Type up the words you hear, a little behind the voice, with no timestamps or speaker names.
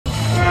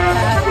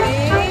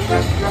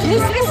So,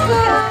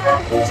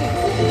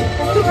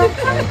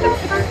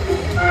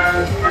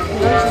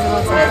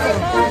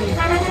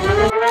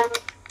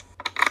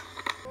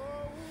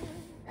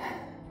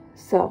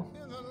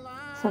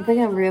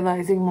 something I'm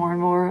realizing more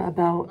and more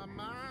about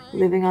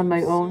living on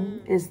my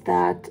own is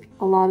that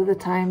a lot of the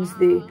times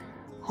the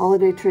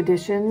holiday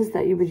traditions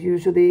that you would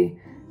usually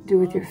do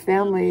with your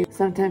family,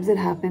 sometimes it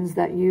happens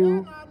that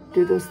you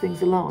do those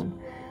things alone.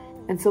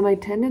 And so my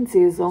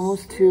tendency is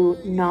almost to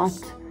not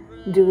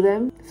do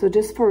them. So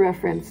just for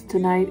reference,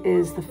 tonight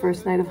is the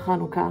first night of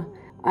Hanukkah.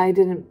 I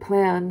didn't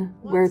plan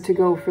where to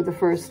go for the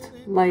first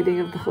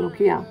lighting of the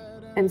Hanukkiah.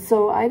 And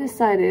so I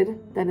decided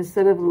that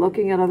instead of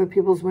looking at other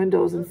people's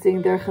windows and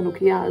seeing their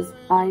Hanukkiahs,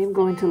 I am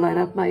going to light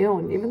up my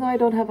own. Even though I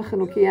don't have a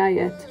Hanukkiah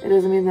yet, it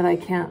doesn't mean that I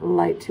can't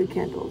light 2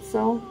 candles.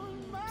 So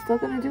I'm still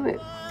gonna do it.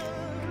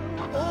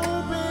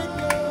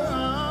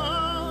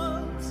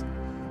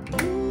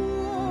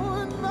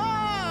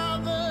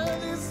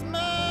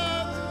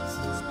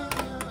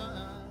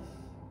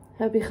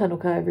 Happy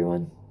Hanukkah,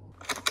 everyone.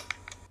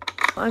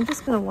 I'm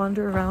just gonna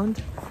wander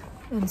around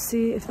and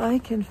see if I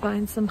can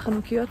find some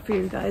Hanukkiot for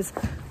you guys.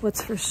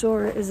 What's for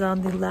sure is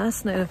on the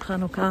last night of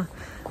Hanukkah,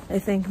 I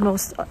think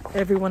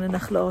everyone in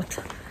Nachlaot,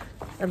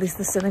 at least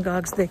the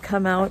synagogues, they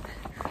come out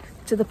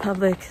to the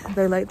public,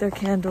 they light their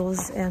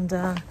candles, and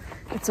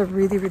it's a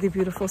really, really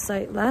beautiful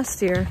sight.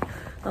 Last year,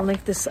 I'll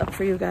link this up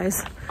for you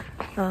guys,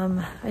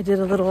 I did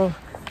a little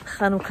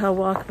Hanukkah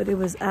walk, but it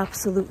was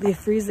absolutely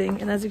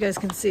freezing. And as you guys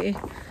can see,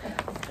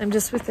 I'm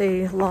just with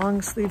a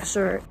long sleeve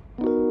shirt.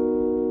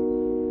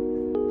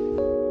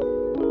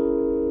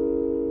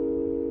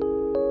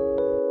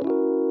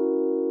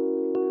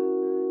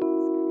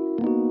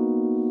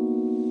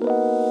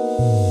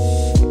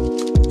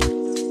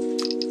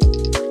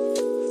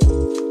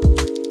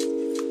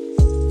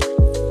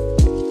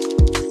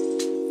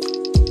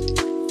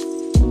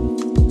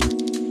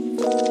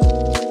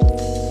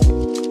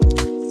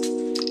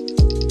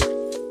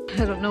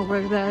 I don't know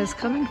where that is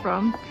coming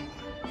from,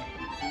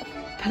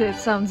 but it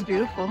sounds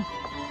beautiful.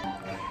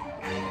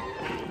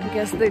 I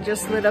guess they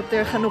just lit up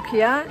their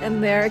Hanukkiah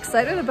and they're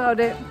excited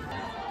about it.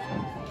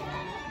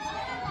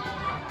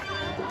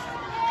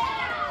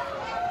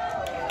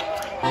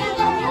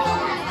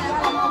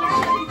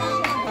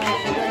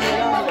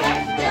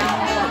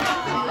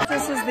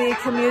 This is the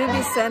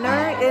community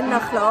center in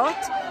Nachlaot,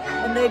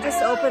 and they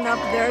just open up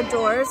their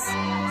doors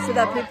so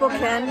that people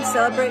can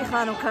celebrate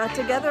Hanukkah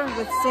together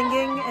with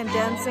singing and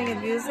dancing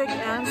and music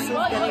and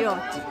Sufganiyah.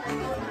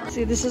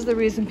 See, this is the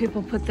reason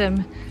people put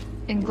them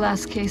in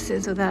glass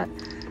cases so that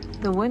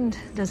the wind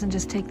doesn't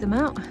just take them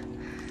out.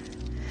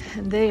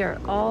 And they are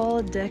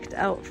all decked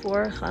out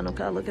for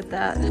Hanukkah. Look at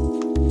that.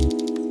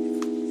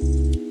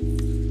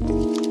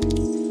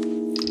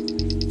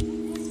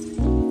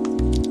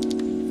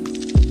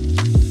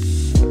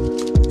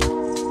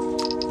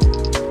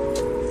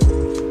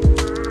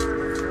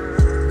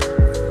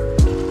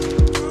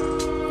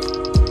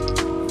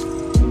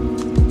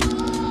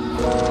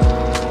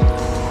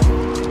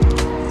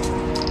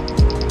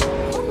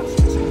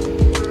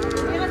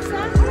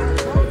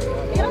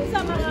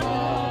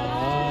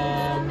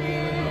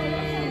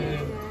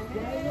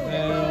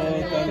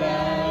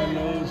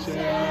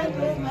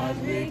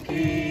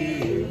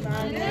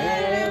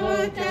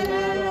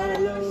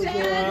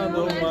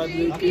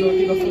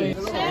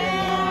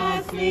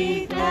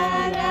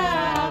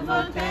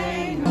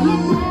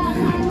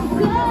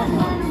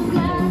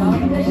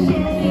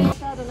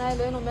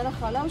 אלוהינו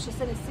מלך העולם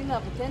שעושה ניסים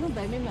לאבותינו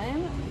בימים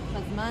ההם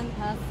בזמן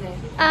הזה.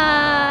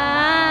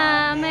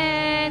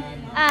 אמן.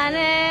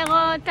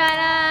 הנרות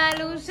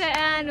הללו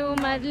שאנו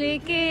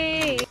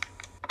מדליקים.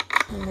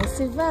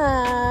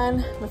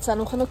 סיוון,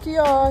 מצאנו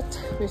חנוכיות.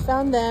 We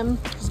found them.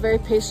 He's very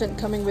patient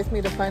coming with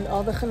me to find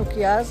all the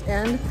Hanukkiahs,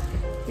 and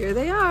here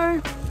they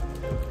are.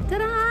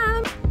 Ta-da!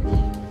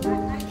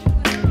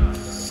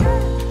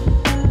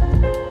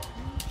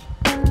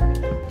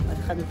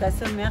 חנוכה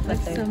שמח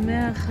לכם.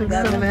 שמח,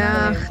 חג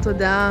שמח,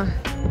 תודה.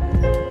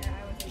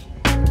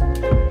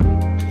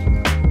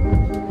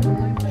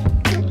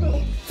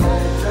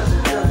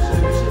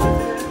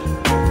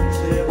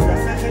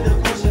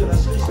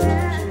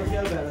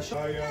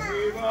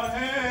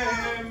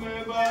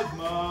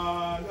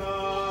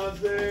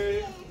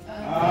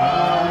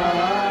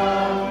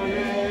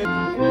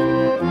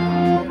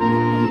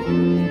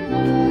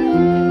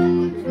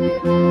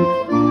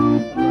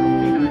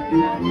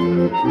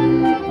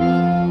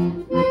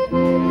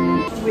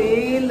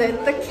 We lit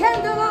the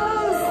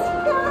candles!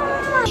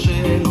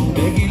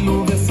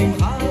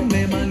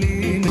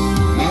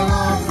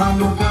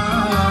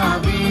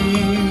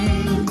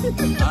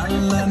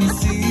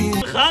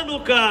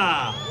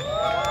 Hanukkah!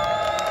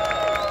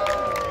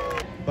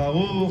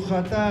 ברוך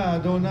אתה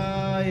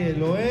אדוני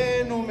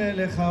אלוהינו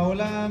מלך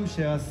העולם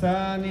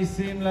שעשה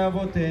ניסים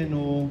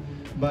לאבותינו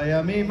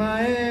בימים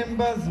ההם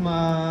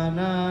בזמן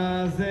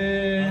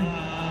הזה.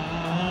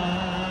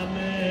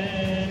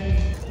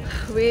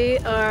 We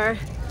are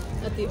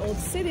at the old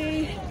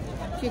city.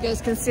 If you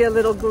guys can see a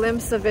little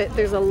glimpse of it,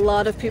 there's a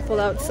lot of people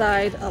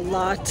outside, a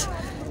lot.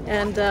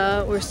 and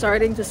we're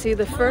starting to see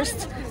the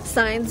first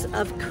signs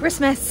of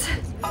Christmas.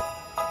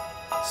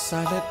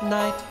 Silent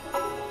night,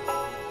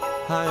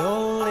 I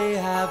only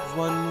have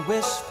one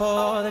wish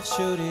for the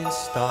shooting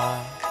star.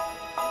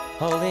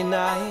 Holy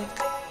night,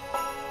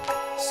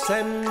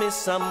 send me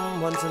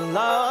someone to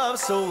love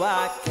so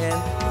I can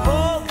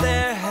hold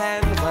their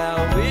hand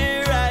while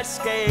we're ice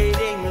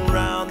skating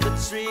around the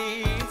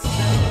streets.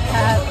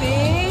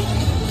 Happy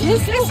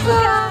Christmas!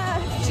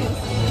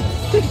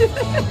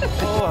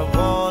 Oh, I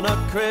want a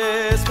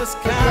Christmas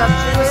card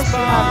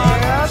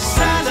for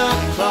Santa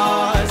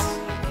Claus.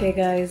 Okay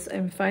guys,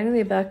 I'm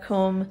finally back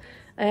home.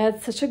 I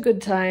had such a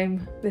good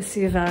time with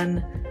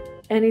Sivan.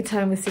 Any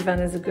time with Sivan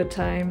is a good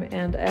time,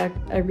 and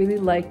I really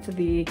liked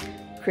the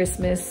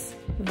Christmas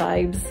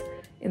vibes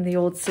in the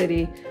old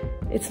city.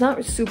 It's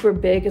not super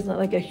big, it's not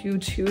like a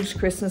huge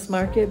Christmas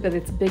market, but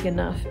it's big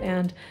enough.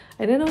 And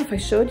I don't know if I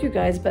showed you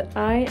guys, but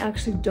I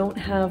actually don't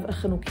have a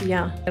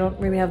Hanukkiah. I don't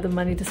really have the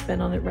money to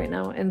spend on it right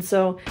now. And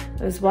so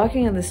I was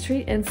walking on the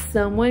street and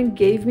someone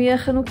gave me a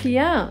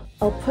Hanukkiah.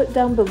 I'll put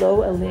down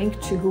below a link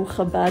to who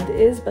Chabad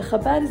is, but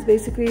Chabad is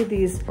basically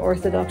these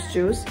Orthodox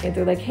Jews. And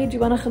they're like, hey, do you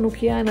want a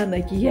Hanukkiah? And I'm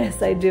like,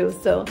 yes, I do.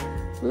 So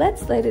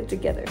let's light it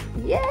together.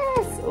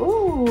 Yes!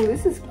 Oh,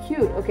 this is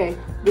cute. Okay,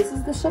 this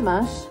is the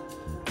shamash,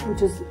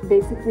 which is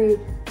basically,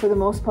 for the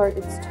most part,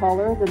 it's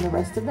taller than the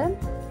rest of them.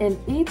 And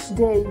each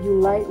day you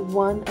light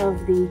one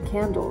of the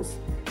candles.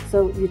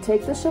 So you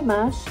take the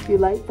shamash, you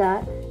light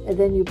that, and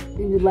then you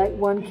light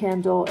one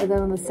candle, and then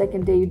on the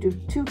second day you do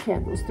 2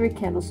 candles, 3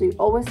 candles. So you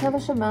always have a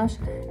shamash,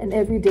 and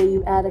every day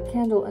you add a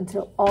candle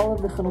until all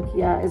of the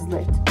Hanukkiah is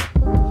lit.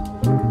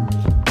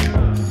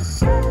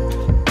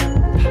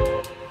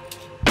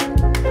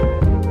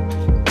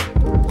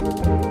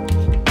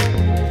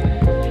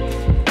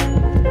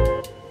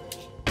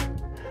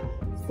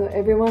 So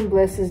everyone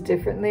blesses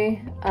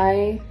differently.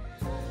 I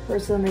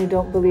personally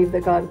don't believe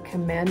that God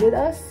commanded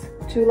us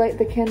to light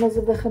the candles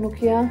of the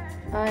Hanukkiah.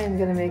 I am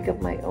going to make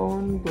up my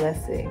own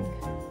blessing.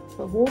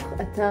 Baruch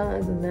atah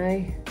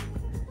Adonai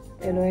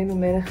Eloheinu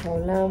melech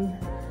haolam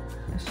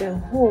asher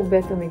hu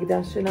bet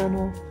hamikdash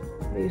shelanu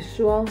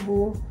v'Yeshua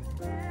hu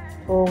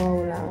or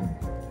haolam.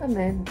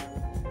 Amen.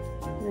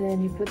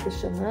 Then you put the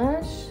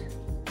shamash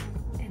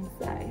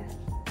inside.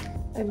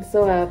 I'm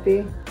so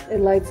happy. It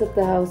lights up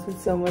the house with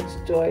so much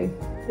joy.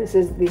 This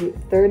is the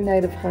 3rd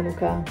night of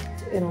Hanukkah,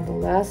 and on the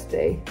last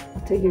day,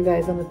 I'll take you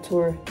guys on a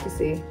tour to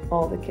see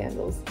all the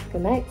candles.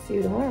 Good night, see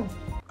you tomorrow.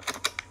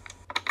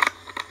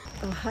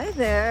 Oh, hi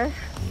there.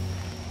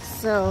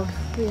 So,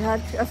 we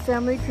had a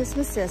family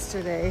Christmas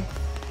yesterday,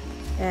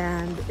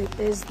 and it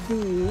is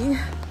the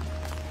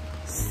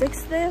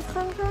 6th day of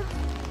Hanukkah.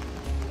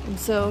 And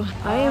so,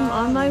 I am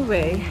on my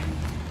way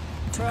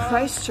to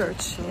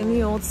Christchurch in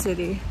the Old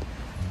City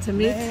to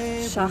meet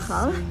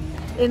Shachal.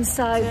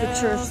 Inside the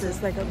church,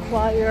 there's like a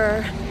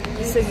choir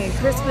singing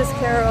Christmas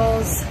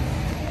carols.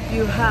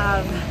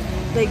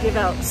 They give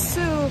out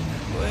soup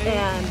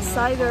and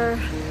cider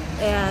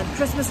and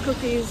Christmas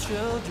cookies.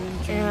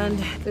 And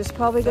there's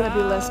probably going to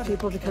be less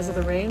people because of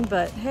the rain,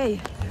 but hey,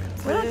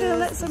 we're not going to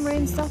let some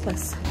rain stop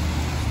us.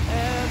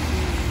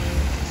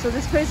 So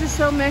this place is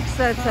so mixed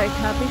that it's like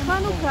Happy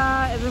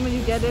Hanukkah, and then when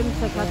you get in, it's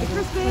like Happy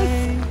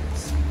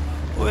Christmas.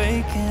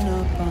 Waking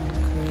up on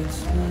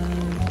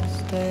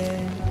Christmas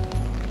Day.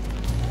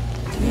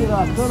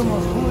 Wrapped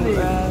around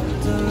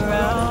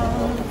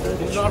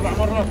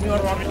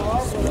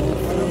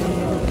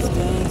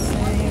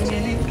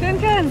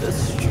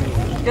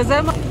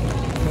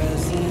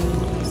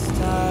presents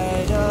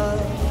tied up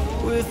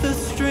with a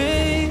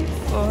string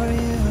for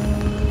you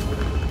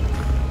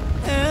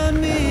and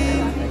me.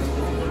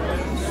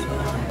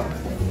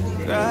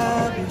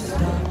 Grab your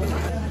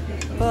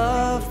stuff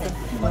above the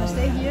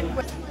fire.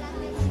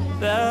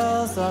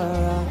 Bells are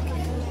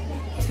rocking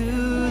to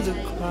the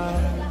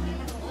choir.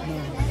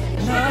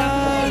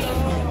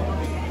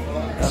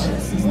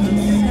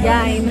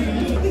 Game.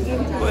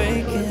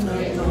 Waking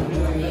up on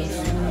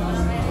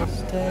Christmas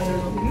Day.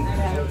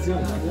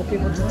 The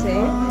people to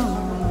take,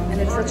 and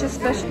it's such a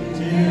special.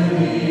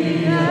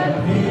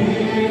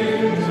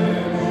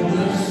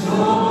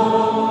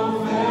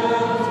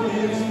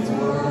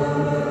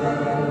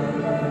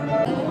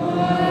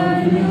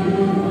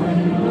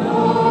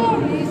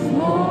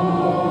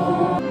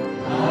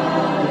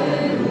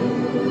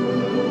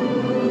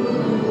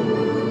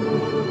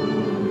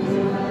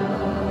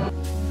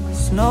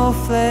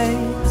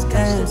 Snowflakes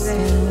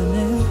dancing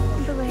in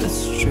the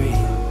street.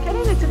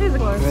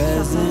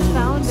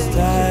 Presents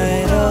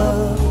tied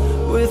up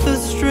with a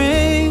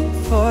string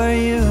for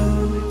you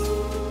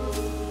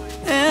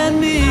and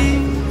me.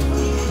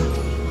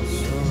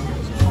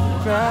 So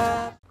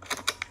grab.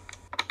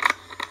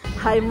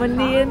 Hi,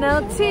 Moni and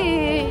LT.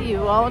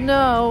 You all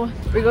know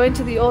we're going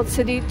to the Old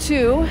City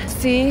to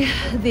see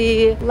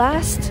the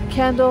last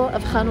candle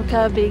of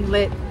Hanukkah being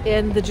lit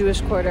in the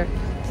Jewish quarter.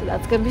 So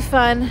that's gonna be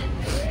fun.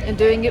 And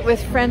doing it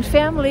with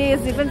family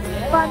is even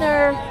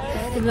funner.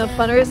 Even though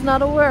funner is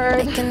not a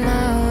word. Making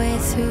my way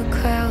through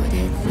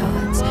crowded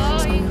thoughts.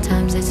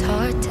 Sometimes it's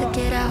hard to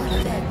get out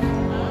of it.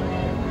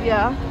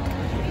 Yeah.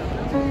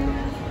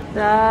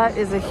 That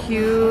is a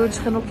huge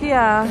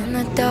Hanukkiah. In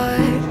the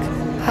dark,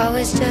 I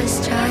was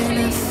just trying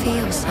to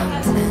feel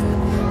something.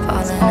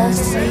 Falling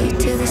asleep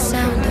to the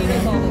sound of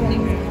it.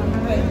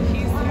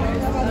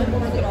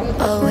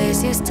 Always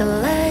used to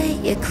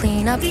let you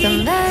clean up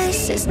the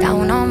messes.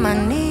 Down on my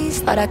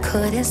knees, but I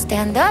couldn't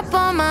stand up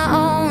on my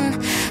own.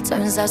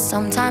 Turns out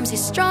sometimes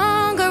you're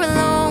stronger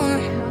alone.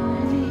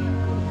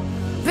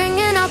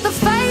 Bringing out the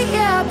fight,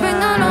 yeah, bring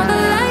on all the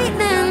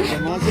lightning.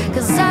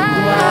 Cause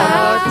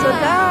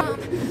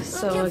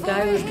So a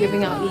guy was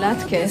giving out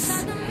latkes,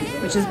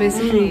 which is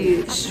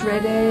basically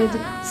shredded.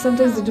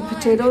 Sometimes they do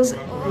potatoes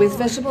with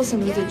vegetables,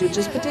 sometimes they do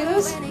just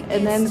potatoes.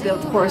 And then,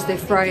 of course, they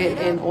fry it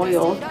in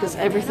oil, because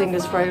everything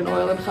is fried in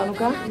oil in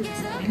Hanukkah.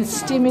 It's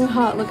steaming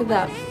hot, look at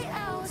that.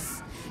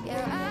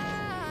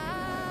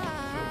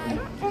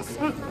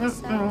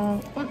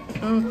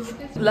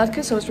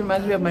 Latkes always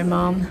reminds me of my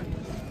mom.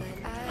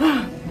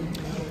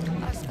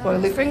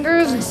 Oily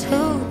fingers. That's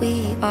who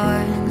we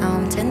are. Now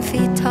I'm 10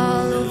 feet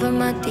tall over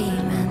my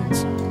demons.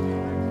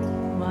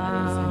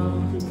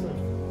 Wow.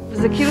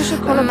 זה כאילו של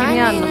כל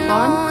הבניין,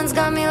 נכון? No one's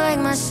got me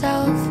like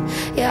myself.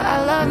 Yeah, I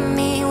love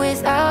me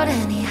without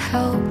any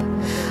help.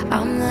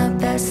 I'm the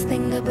best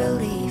thing to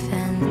believe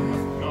in.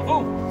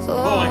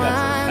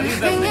 I'm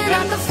bringing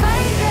out the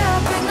fight,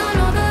 yeah, bring on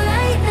all the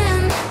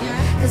lightning.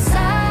 Cause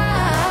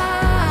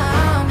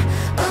I'm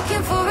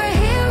looking for a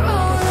hero.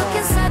 Look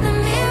inside the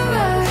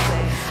mirror.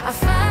 I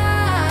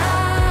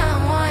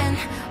found one.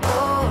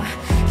 Oh,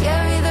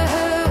 carry the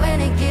hurt when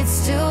it gets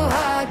too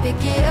hard.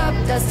 Pick it up,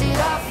 dust it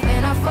off.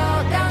 When I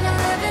fall down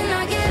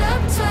 11, I get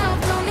up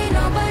 12. Don't need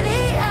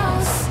nobody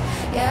else.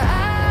 Yeah,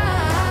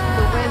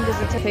 The wind is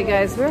okay,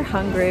 guys, we're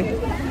hungry.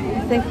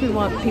 I think we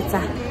want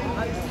pizza.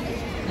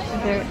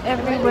 They're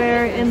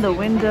everywhere in the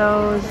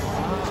windows,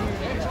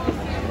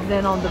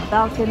 then on the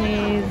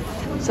balconies.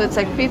 So it's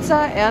like pizza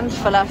and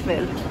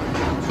falafel.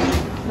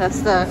 That's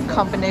the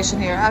combination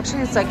here.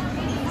 Actually, it's like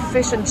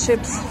fish and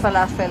chips,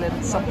 falafel, and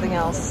something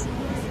else.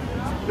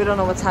 We don't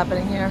know what's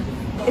happening here.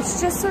 It's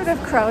just sort of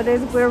crowded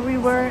where we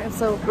were, and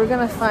so we're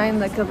gonna find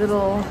like a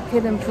little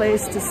hidden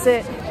place to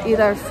sit, eat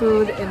our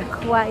food in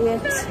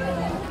quiet.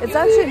 It's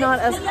actually not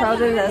as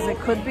crowded as it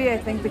could be, I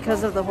think,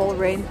 because of the whole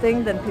rain thing.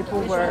 Then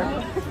people were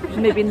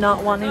maybe not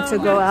wanting to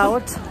go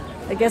out.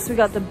 I guess we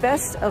got the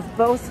best of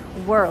both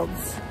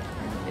worlds.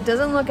 It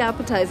doesn't look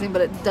appetizing,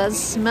 but it does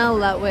smell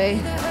that way.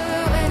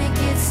 when it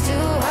gets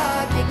too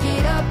hard, pick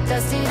it up,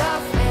 dust it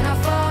off. When I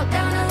fall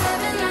down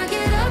 11, I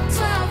get up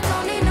 12.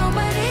 Don't need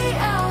nobody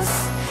else.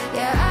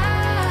 Yeah,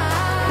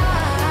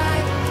 I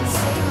can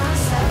save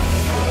myself.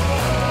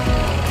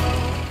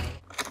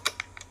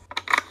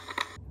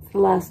 The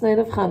last night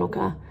of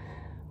Hanukkah.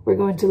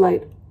 We're going to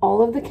light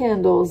all of the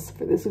candles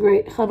for this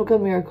great Hanukkah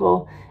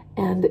miracle,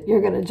 and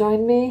you're going to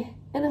join me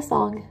in a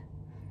song.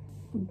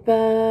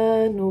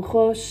 Banu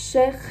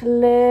choshech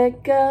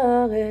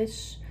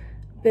legaresh,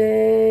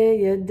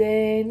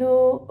 beyadenu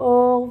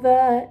or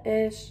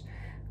va'esh,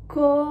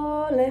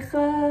 kol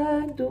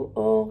echad hu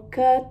or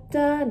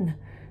katan,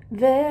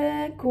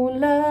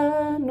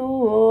 וכולנו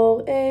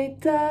אור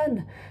איתן,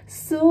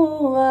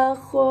 סורה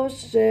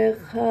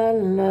חושך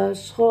על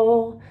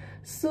השחור,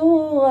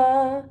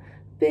 סורה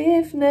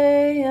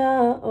בפני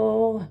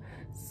האור,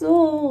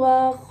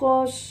 סורה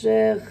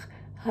חושך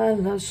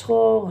על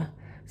השחור,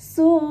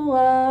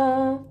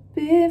 סורה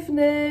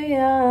בפני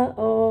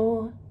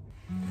האור.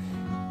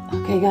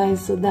 Okay guys,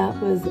 so that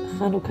was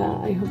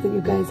Hanukkah. I hope that you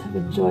guys have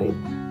enjoyed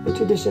the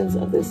traditions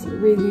of this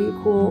really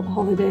cool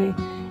holiday.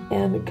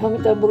 And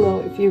comment down below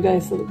if you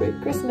guys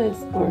celebrate Christmas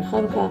or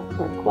Hanukkah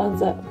or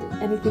Kwanzaa or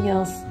anything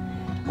else.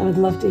 I would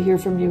love to hear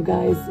from you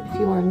guys. If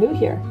you are new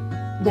here,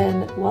 then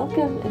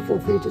welcome and feel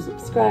free to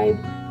subscribe,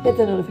 hit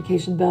the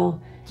notification bell.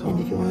 And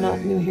if you are not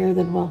new here,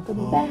 then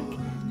welcome back.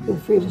 Feel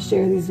free to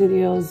share these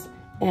videos.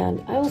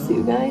 And I will see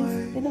you guys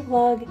in a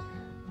vlog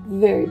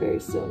very,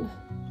 very soon.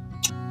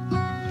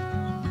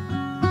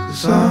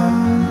 'Cause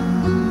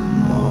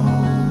I'm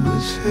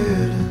always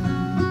heading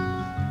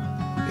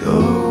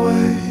your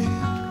way.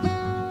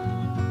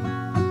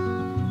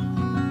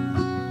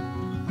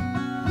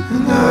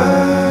 And I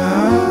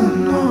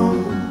know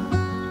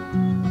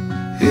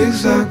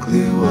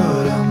exactly what